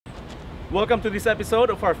Welcome to this episode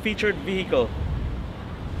of our featured vehicle.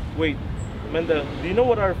 Wait, Mendel, do you know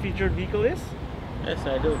what our featured vehicle is? Yes,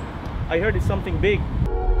 I do. I heard it's something big.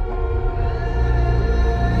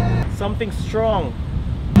 Something strong.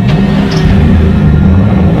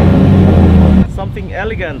 Something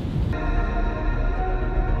elegant.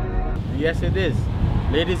 Yes, it is.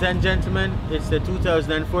 Ladies and gentlemen, it's the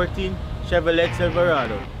 2014 Chevrolet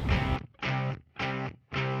Silverado.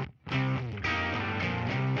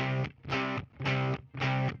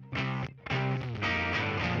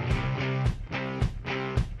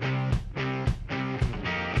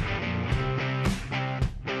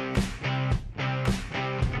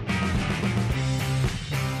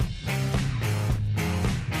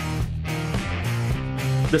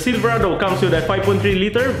 The Silverado comes with a 5.3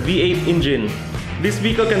 liter V8 engine. This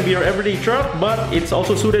vehicle can be your everyday truck, but it's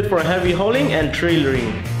also suited for heavy hauling and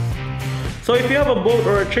trailering. So if you have a boat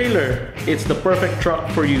or a trailer, it's the perfect truck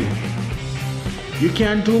for you. You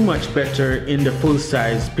can't do much better in the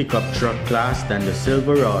full-size pickup truck class than the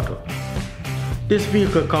Silverado. This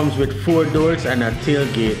vehicle comes with 4 doors and a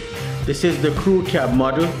tailgate. This is the crew cab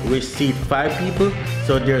model which seats 5 people,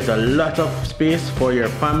 so there's a lot of space for your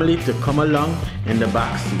family to come along in the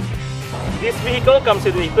back seat. This vehicle comes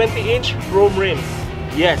with a 20-inch chrome rims.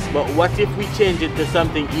 Yes, but what if we change it to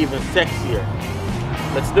something even sexier?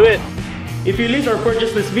 Let's do it! If you lease or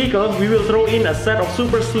purchase this vehicle, we will throw in a set of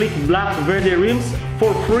super slick black Verde rims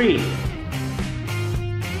for free.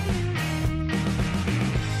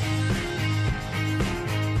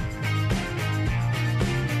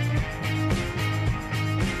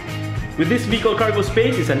 With this vehicle, cargo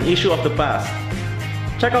space is an issue of the past.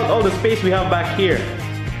 Check out all the space we have back here.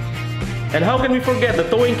 And how can we forget the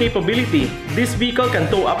towing capability? This vehicle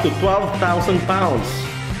can tow up to 12,000 pounds.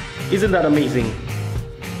 Isn't that amazing?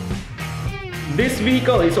 This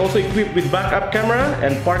vehicle is also equipped with backup camera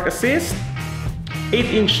and park assist,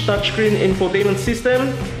 8-inch touchscreen infotainment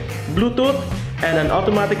system, Bluetooth, and an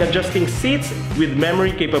automatic adjusting seats with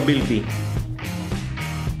memory capability.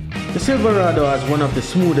 The Silverado has one of the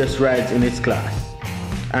smoothest rides in its class,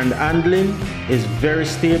 and handling is very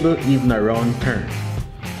stable even around turns.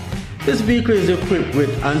 This vehicle is equipped with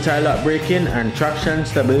anti-lock braking and traction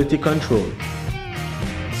stability control.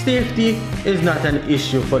 Safety is not an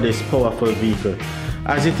issue for this powerful vehicle,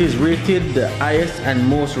 as it is rated the highest and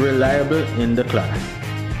most reliable in the class.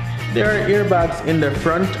 There are airbags in the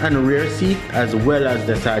front and rear seat as well as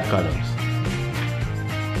the side columns.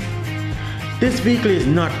 This vehicle is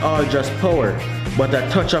not all just power, but a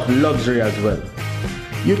touch of luxury as well.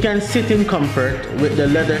 You can sit in comfort with the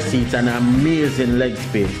leather seats and amazing leg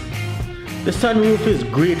space. The sunroof is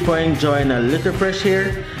great for enjoying a little fresh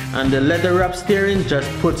air, and the leather wrap steering just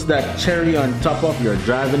puts that cherry on top of your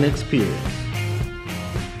driving experience.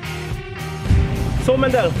 So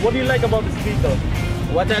Mendel, what do you like about this vehicle?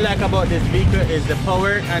 What I like about this vehicle is the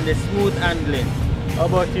power and the smooth handling. How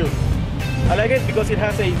about you? I like it because it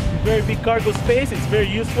has a very big cargo space, it's very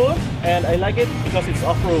useful, and I like it because it's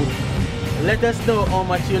off-road. Let us know how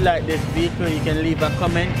much you like this vehicle. You can leave a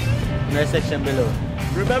comment in the section below.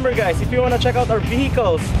 Remember guys, if you want to check out our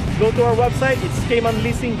vehicles, go to our website, it's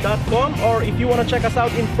caymanleasing.com, or if you want to check us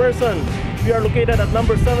out in person, we are located at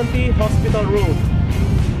number 70 Hospital Road.